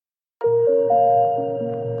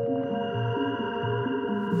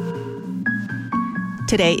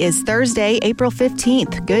Today is Thursday, April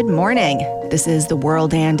 15th. Good morning. This is The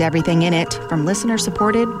World and Everything in It from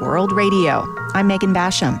listener-supported World Radio. I'm Megan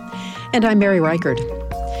Basham. And I'm Mary Reichard.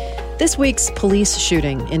 This week's police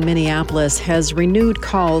shooting in Minneapolis has renewed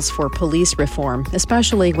calls for police reform,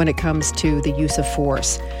 especially when it comes to the use of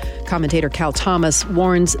force. Commentator Cal Thomas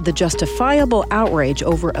warns the justifiable outrage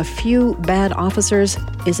over a few bad officers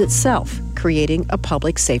is itself creating a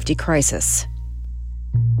public safety crisis.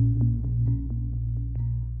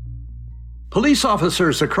 Police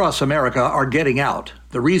officers across America are getting out.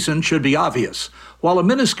 The reason should be obvious. While a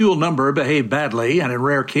minuscule number behave badly and in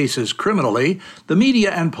rare cases criminally, the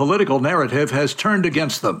media and political narrative has turned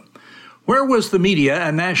against them. Where was the media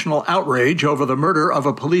and national outrage over the murder of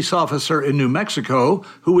a police officer in New Mexico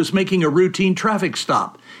who was making a routine traffic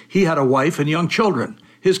stop? He had a wife and young children.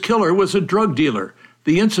 His killer was a drug dealer.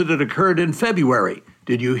 The incident occurred in February.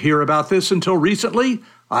 Did you hear about this until recently?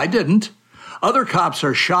 I didn't. Other cops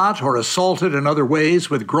are shot or assaulted in other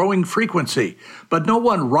ways with growing frequency, but no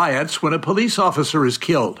one riots when a police officer is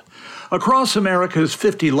killed. Across America's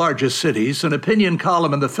 50 largest cities, an opinion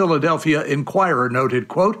column in the Philadelphia Inquirer noted,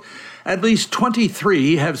 quote, at least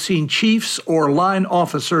 23 have seen chiefs or line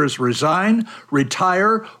officers resign,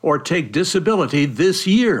 retire, or take disability this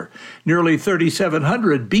year. Nearly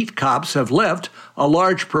 3,700 beat cops have left, a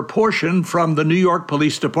large proportion from the New York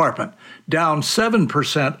Police Department, down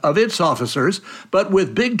 7% of its officers, but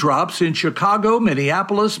with big drops in Chicago,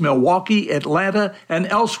 Minneapolis, Milwaukee, Atlanta, and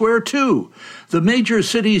elsewhere too. The major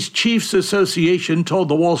cities' Chiefs Association told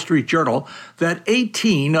the Wall Street Journal that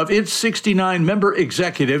 18 of its 69 member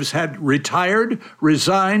executives had retired,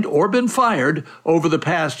 resigned, or been fired over the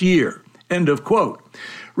past year. End of quote.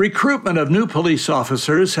 Recruitment of new police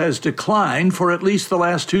officers has declined for at least the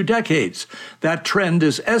last 2 decades. That trend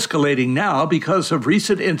is escalating now because of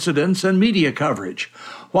recent incidents and media coverage.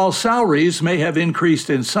 While salaries may have increased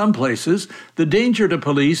in some places, the danger to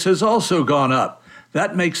police has also gone up.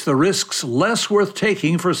 That makes the risks less worth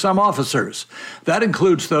taking for some officers. That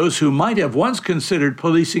includes those who might have once considered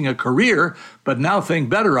policing a career, but now think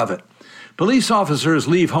better of it. Police officers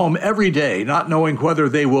leave home every day not knowing whether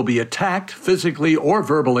they will be attacked physically or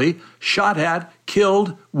verbally, shot at,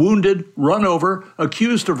 killed, wounded, run over,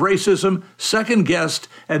 accused of racism, second-guessed,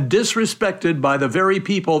 and disrespected by the very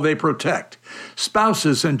people they protect.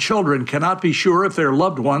 Spouses and children cannot be sure if their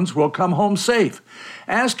loved ones will come home safe.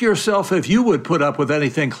 Ask yourself if you would put up with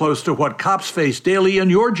anything close to what cops face daily in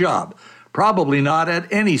your job. Probably not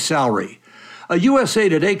at any salary. A USA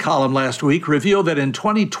Today column last week revealed that in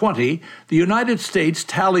 2020, the United States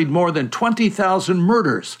tallied more than 20,000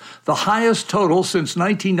 murders, the highest total since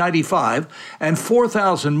 1995, and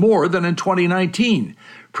 4,000 more than in 2019.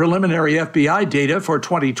 Preliminary FBI data for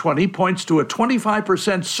 2020 points to a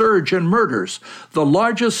 25% surge in murders, the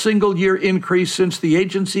largest single-year increase since the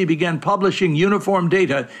agency began publishing uniform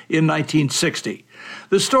data in 1960.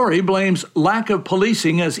 The story blames lack of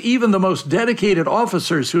policing as even the most dedicated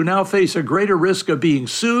officers who now face a greater risk of being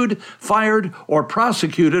sued, fired, or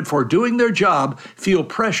prosecuted for doing their job feel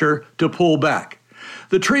pressure to pull back.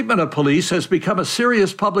 The treatment of police has become a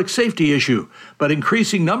serious public safety issue, but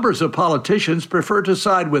increasing numbers of politicians prefer to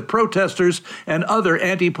side with protesters and other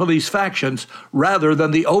anti-police factions rather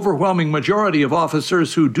than the overwhelming majority of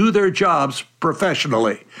officers who do their jobs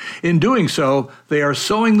professionally. In doing so, they are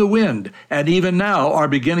sowing the wind and even now are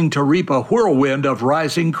beginning to reap a whirlwind of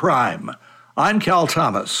rising crime. I'm Cal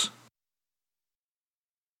Thomas.